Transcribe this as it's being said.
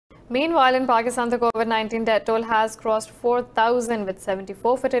Meanwhile, in Pakistan, the COVID-19 death toll has crossed 4,000 with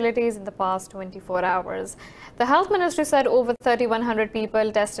 74 fatalities in the past 24 hours. The Health Ministry said over 3,100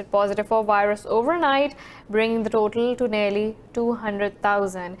 people tested positive for virus overnight, bringing the total to nearly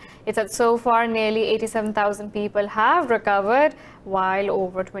 200,000. It said so far nearly 87,000 people have recovered, while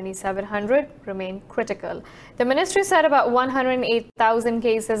over 2,700 remain critical. The ministry said about 108,000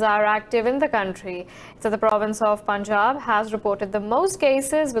 cases are active in the country. It said the province of Punjab has reported the most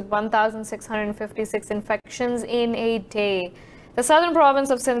cases with 1,656 infections in a day. The southern province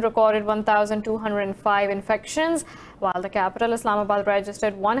of Sindh recorded 1,205 infections, while the capital Islamabad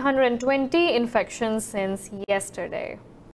registered 120 infections since yesterday.